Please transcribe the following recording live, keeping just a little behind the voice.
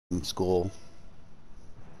in school.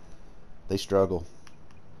 They struggle.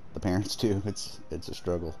 The parents too. It's a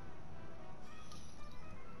struggle.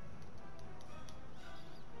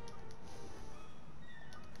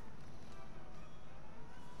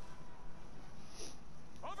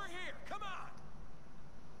 Over here, come on.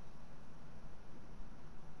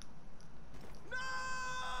 No!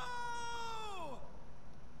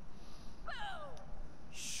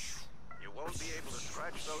 You won't be able to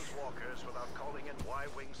scratch those walkers without calling in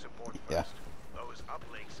Y-wing support first. Yeah. Those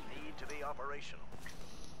uplinks need to be operational.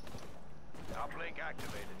 Uplink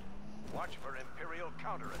activated. Watch for Imperial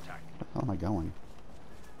counterattack. Where am I going?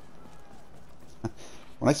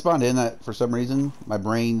 When I spawned in, that for some reason my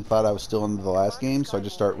brain thought I was still in the last game, so I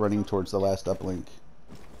just start running towards the last uplink.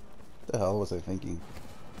 What the hell was I thinking?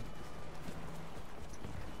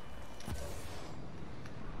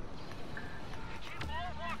 Keep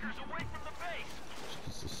all walkers away from the base.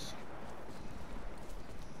 Jesus.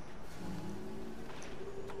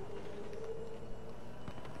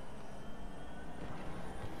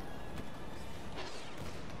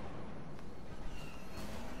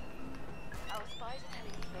 Our spies are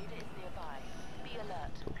telling me Vader is nearby. Be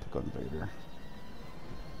alert. Go pick on Vader.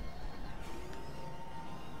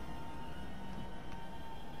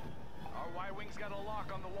 Our Y-wing's got a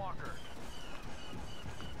lock on the walker.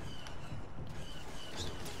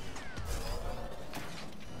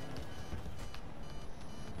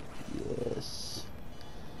 Yes.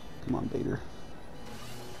 Come on, Vader.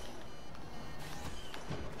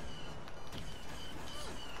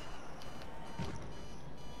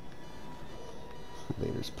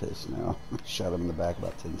 Vader's pissed now. Shot him in the back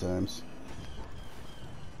about 10 times.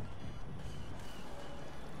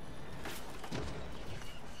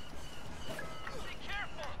 Be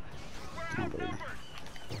careful. We're Come on, Vader. outnumbered.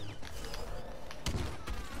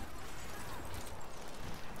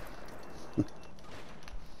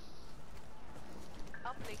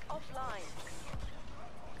 Uplink offline.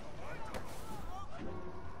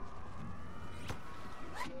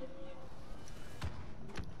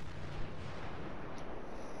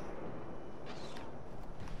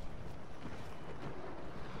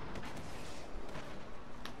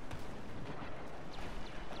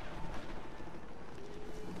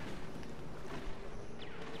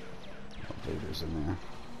 Vader's in there.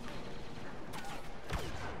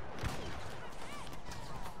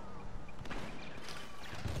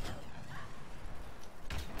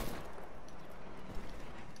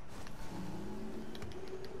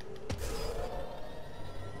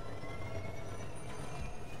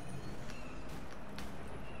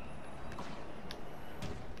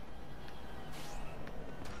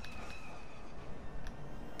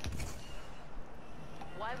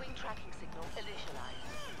 Y-wing tracking signal initialized.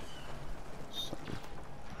 Sucker.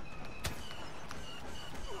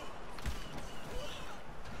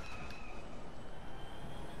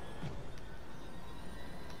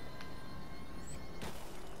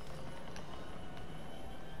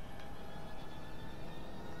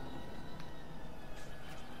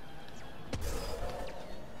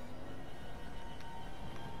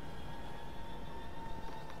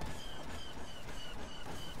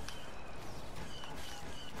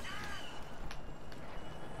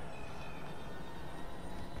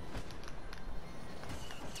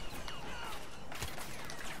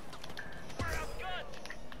 We're outgunned.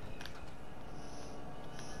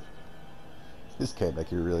 This cat back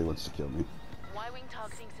here really wants to kill me. Y-wing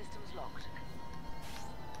targeting systems locked.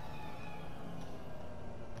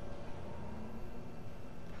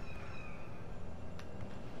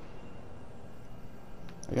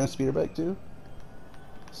 Are you gonna speed her back too?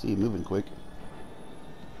 See you moving quick.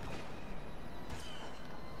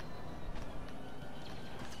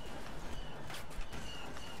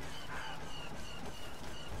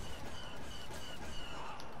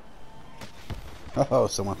 Oh,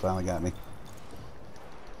 someone finally got me.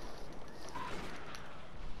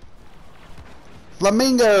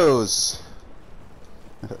 Flamingos!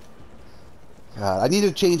 God, I need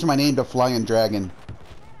to change my name to Flying Dragon.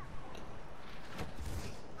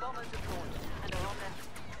 Bombers have launched and are on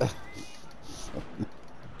their...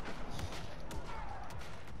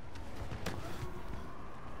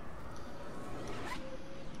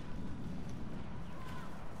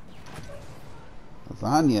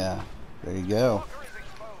 Lasagna. There you go. Walker is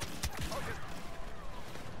exposed. Focus.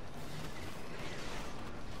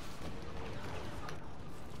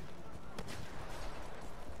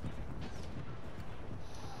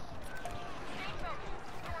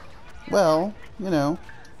 Well, you know,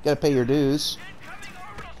 gotta pay your dues. Incoming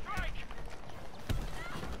orbital strike.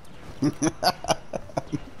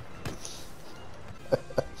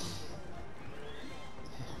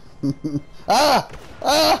 Ah! Ah!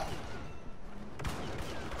 Ah!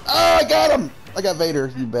 Oh, I got him! I got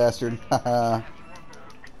Vader, you bastard. Haha.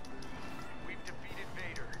 We've defeated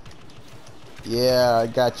Vader. Yeah, I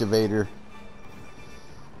got you, Vader.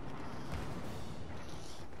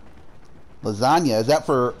 Lasagna, is that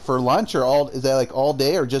for lunch or all? Is that like all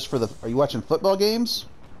day or just for the? Are you watching football games?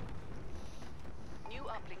 New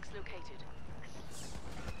uplinks located.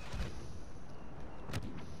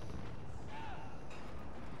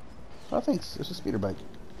 Oh, thanks. There's a speeder bike.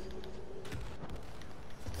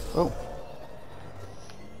 Oh.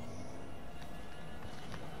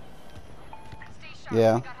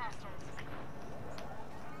 Yeah.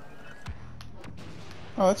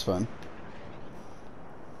 Oh, that's fun.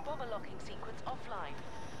 Bomber locking sequence offline.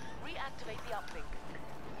 Reactivate the uplink.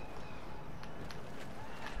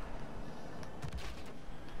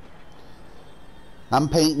 I'm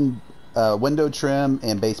painting window trim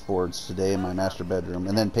and baseboards today in my master bedroom,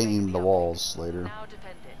 and then painting the walls later. Now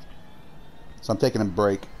defend it. So I'm taking a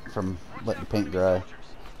break from letting the paint dry.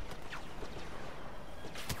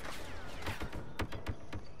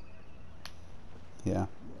 Yeah.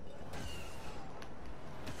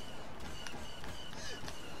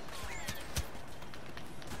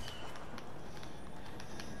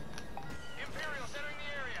 Imperials entering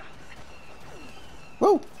the area.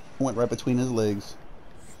 Whoa! Went right between his legs.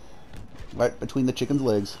 Right between the chicken's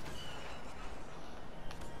legs.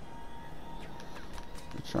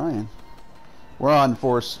 We're trying. We're on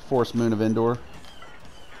Force Moon of Endor. Here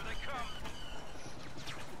they come.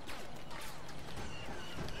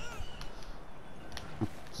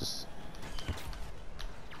 Just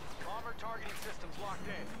Bomber targeting systems locked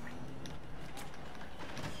in.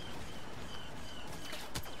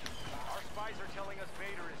 Our spies are telling us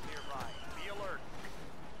Vader is nearby. Be alert.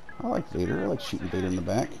 I like Vader. I like shooting Vader in the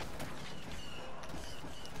back.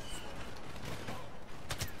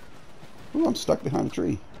 Ooh, I'm stuck behind a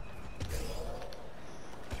tree.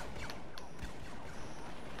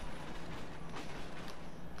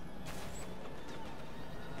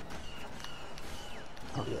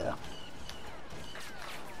 Oh yeah.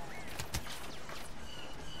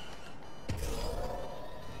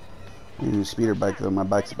 I need a speeder bike though. My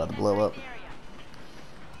bike's about to blow up.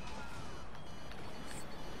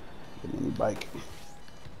 Get me a new bike.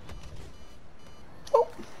 Oh.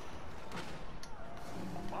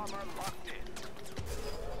 Bomber locked in.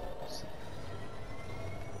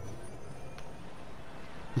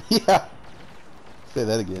 Yeah. Say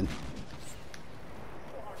that again.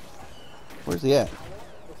 Where's he at?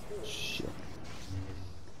 Shit.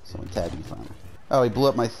 Someone tagged me finally. Oh, he blew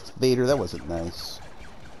up my Vader. That wasn't nice.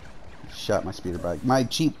 Shot my speeder bike. My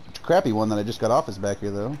cheap, crappy one that I just got off is back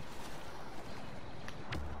here, though.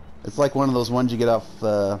 It's like one of those ones you get off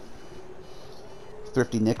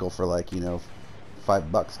Thrifty Nickel for like, you know,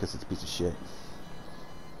 $5 because it's a piece of shit.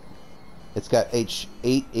 It's got 8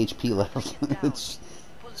 HP left. It's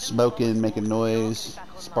smoking, making noise,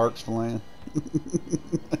 sparks flying.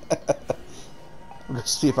 I'm gonna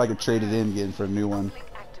see if I can trade it in again for a new one.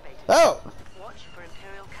 Uplink activated. Oh! Watch for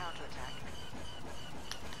Imperial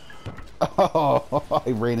counterattack. Oh!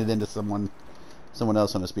 I ran it into someone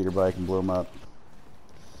else on a speeder bike and blew him up.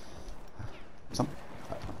 Some.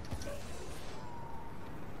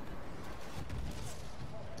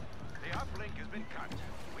 The uplink has been cut.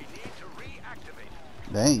 We need to reactivate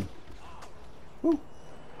it. Dang. Woo.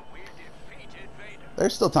 We defeated Vader.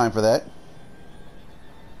 There's still time for that.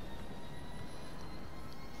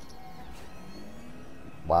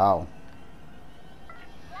 Wow.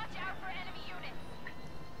 Watch out for enemy units.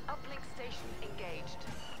 Uplink station engaged.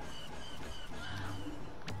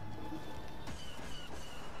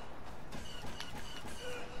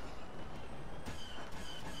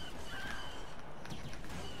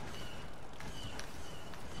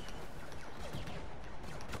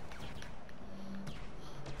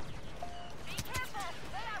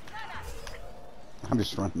 I'm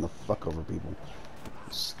just running the fuck over people.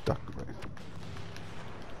 Stuck right.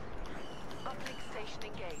 Uplink station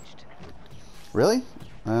engaged. Really?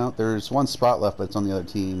 Well, there's one spot left, but it's on the other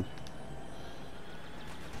team.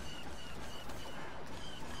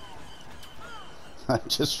 I'm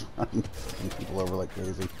just running people over like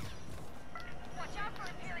crazy. Watch out for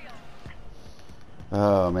Imperial.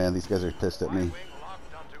 Oh man, these guys are pissed at me. Y-wing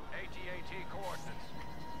locked onto AT-AT coordinates.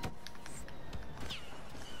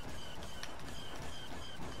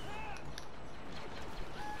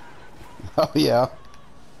 Oh yeah. Watch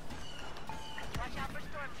out for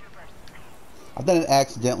stormtroopers. I've done it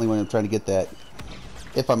accidentally when I'm trying to get that.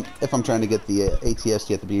 If I'm trying to get the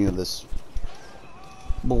ATST at the beginning of this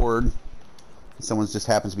board, someone just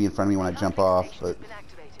happens to be in front of me when I jump off. But Been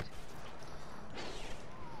activated.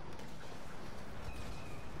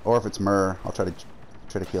 Or if it's Murr, I'll try to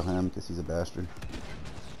kill him because he's a bastard.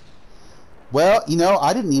 Well, you know,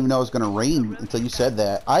 I didn't even know it was going to rain until you said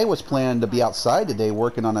that. I was planning to be outside today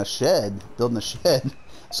working on a shed, building a shed.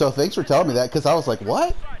 So thanks for telling me that, because I was like,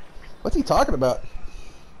 what? What's he talking about?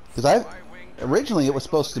 Because originally it was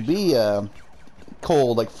supposed to be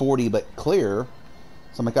cold, like 40, but clear.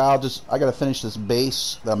 So I'm like, I got to finish this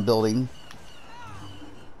base that I'm building.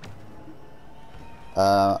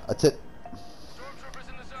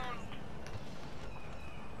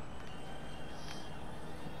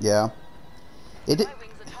 Yeah. It did.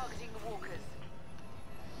 Y-wings are targeting the walkers.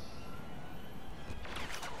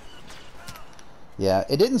 Yeah,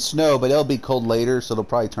 it didn't snow, but it'll be cold later, so it'll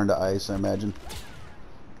probably turn to ice, I imagine.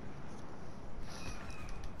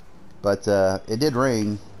 But it did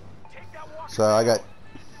rain, so I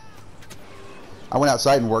went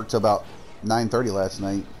outside and worked till about 9:30 last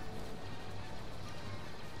night.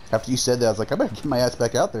 After you said that, I was like, I better get my ass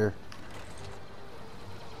back out there.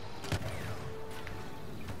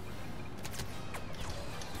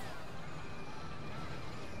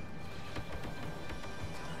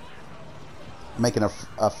 Making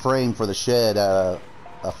a frame for the shed, a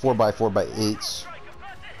 4x4x8s.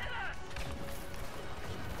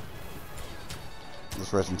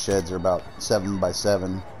 This resin sheds are about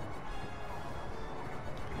 7x7.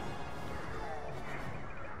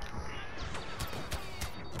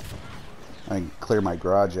 I can clear my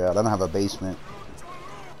garage out. I don't have a basement.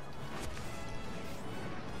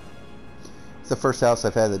 It's the first house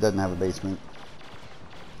I've had that doesn't have a basement.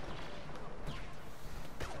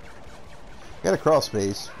 Got a crawl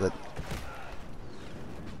space, but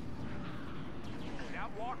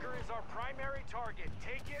That walker is our primary target.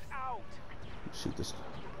 Take it out. shoot this.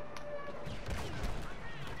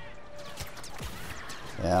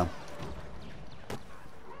 Yeah.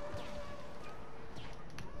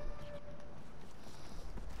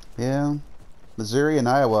 Yeah. Missouri and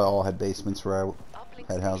Iowa all had basements where I Uplink had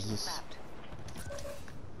station houses. mapped.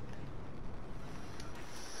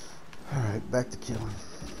 Alright, back to killing.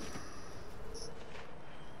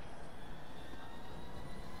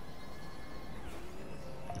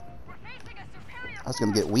 We're facing a superior I was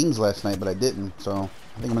gonna get wings last night, but I didn't, so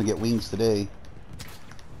I think I'm gonna get wings today.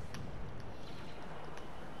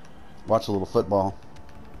 Watch a little football.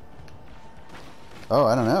 Oh,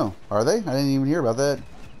 I don't know. Are they? I didn't even hear about that.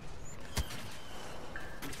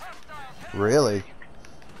 Really?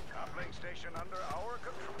 Uplink station under our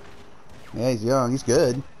control. Yeah, he's young. He's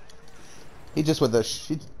good. He just with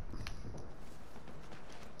the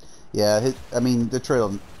yeah. I mean, the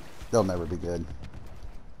trail, they'll never be good.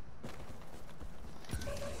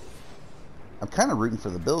 I'm kind of rooting for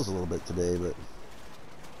the Bills a little bit today, but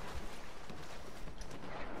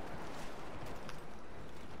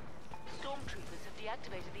stormtroopers have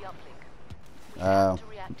deactivated the uplink. We Oh, have to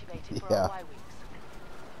reactivate it for yeah. our Y-wings.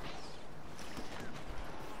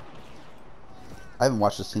 I haven't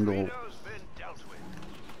watched a single Reno's been dealt with.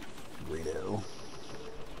 Reno.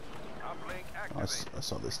 Uplink Oh, activated. I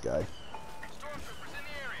saw this guy. Stormtroopers in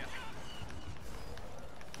the area.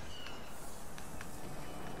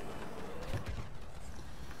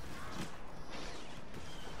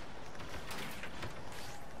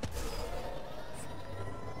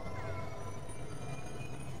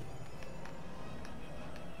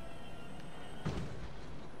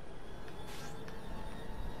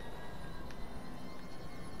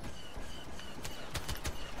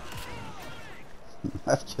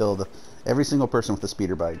 I've killed every single person with a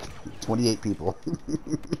speeder bike. 28 people.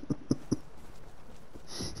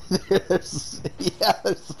 Yeah,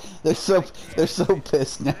 they're so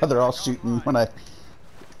pissed now. They're all shooting when I.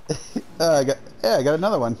 I got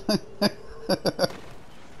another one. Enemy units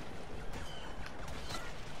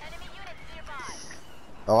nearby.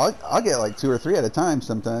 Oh, I'll get like 2 or 3 at a time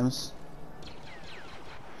sometimes.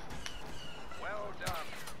 Well done.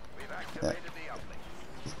 We've activated the uplink.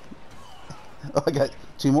 Oh, I got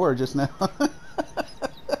 2 more just now.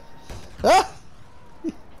 Ah!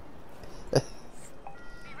 Be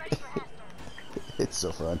ready for hostile. It's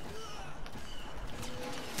so fun.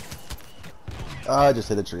 Oh, I just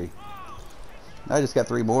hit a tree. I just got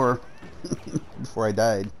 3 more before I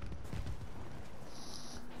died.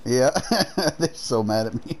 Yeah, they're so mad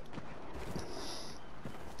at me.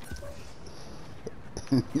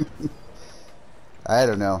 I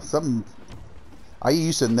don't know. I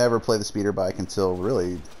used to never play the speeder bike until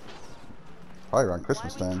really probably around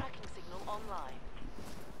Christmas Y-wing time. tracking signal online.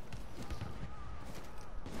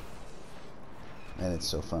 And it's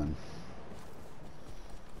so fun.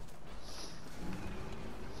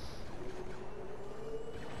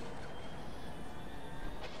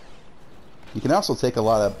 You can also take a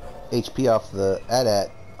lot of HP off the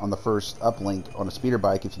AT-AT on the first uplink on a speeder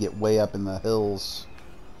bike if you get way up in the hills.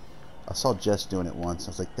 I saw Jess doing it once. I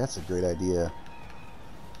was like, that's a great idea.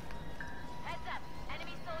 Heads up.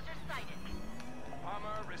 Enemy soldiers sighted.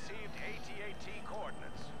 Bomber received AT-AT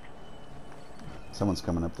coordinates. Someone's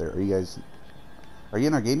coming up there. Are you guys... Are you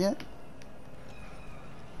in our game yet?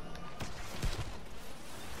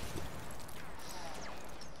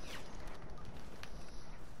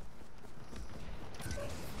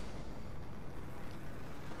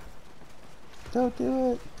 Don't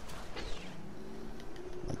do it.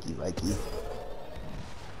 Likey. We have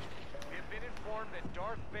been informed that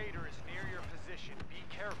Darth Vader is near your position. Be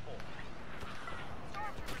careful.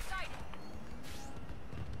 Stormtrooper sighted.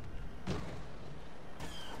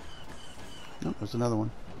 Nope, there's another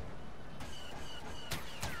one.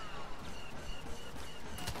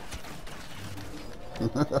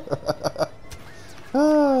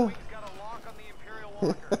 Ah. We've got a lock on the Imperial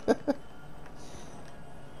Walker.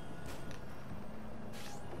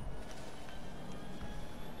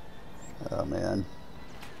 Oh man,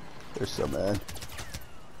 they're so mad.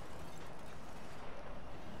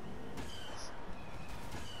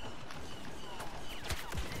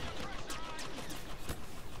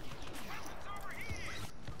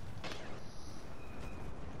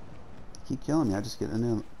 Keep killing me, I just get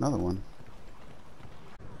another one.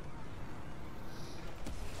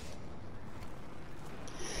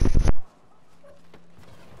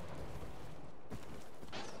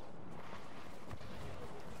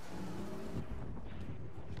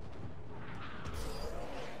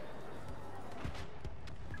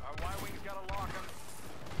 Our Y-Wing's got a lock on.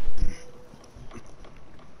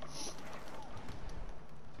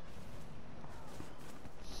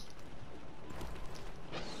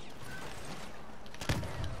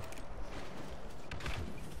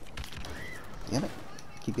 Damn it.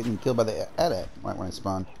 Keep getting killed by the AT-AT right when I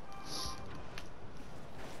spawn.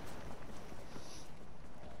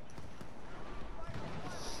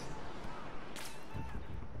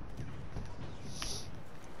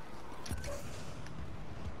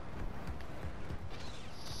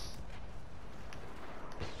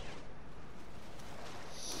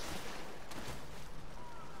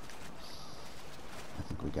 I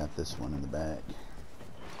think we got this one in the back.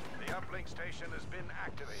 The uplink station has been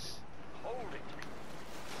activated. Hold it.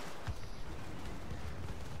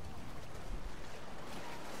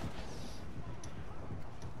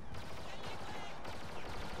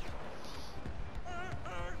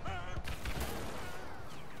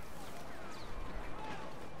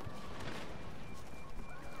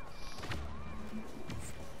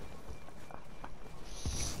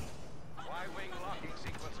 Y-wing locking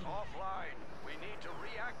sequence offline. We need to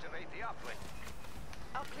reactivate the uplink.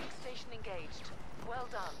 Uplink station engaged. Well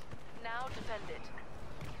done. Now defend it.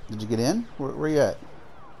 Did you get in? Where you at?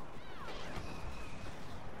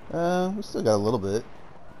 We still got a little bit.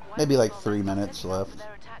 Maybe like 3 minutes left.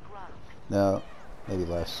 Their attack run. No, maybe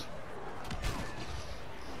less.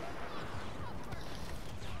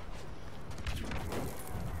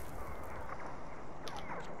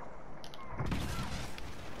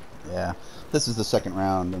 Yeah, this is the second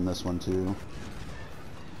round in this one too.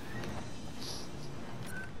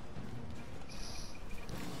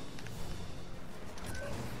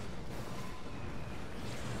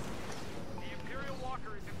 The Imperial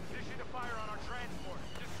Walker is in position to fire on our transport.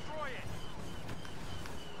 Destroy it.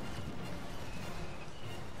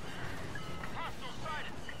 Hostile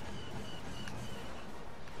sighted.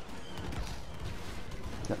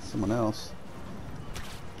 Got someone else.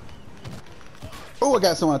 Oh, I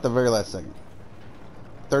got someone at the very last second.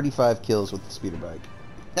 35 kills with the speeder bike.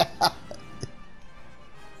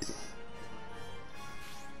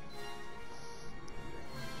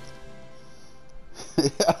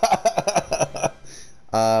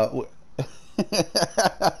 uh,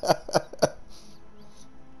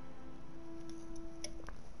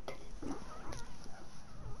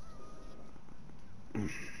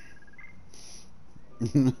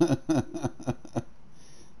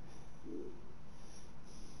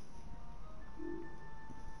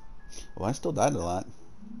 well, I still died a lot.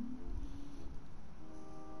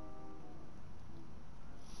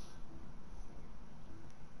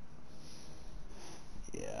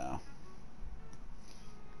 Yeah.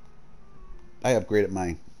 I upgraded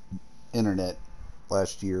my internet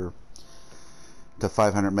last year to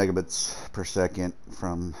 500 megabits per second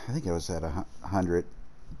from, I think I was at 100.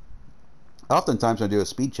 Oftentimes when I do a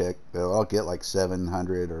speed check, though, I'll get like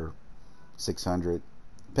 700 or 600.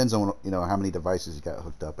 Depends on, you know, how many devices you got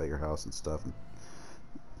hooked up at your house and stuff.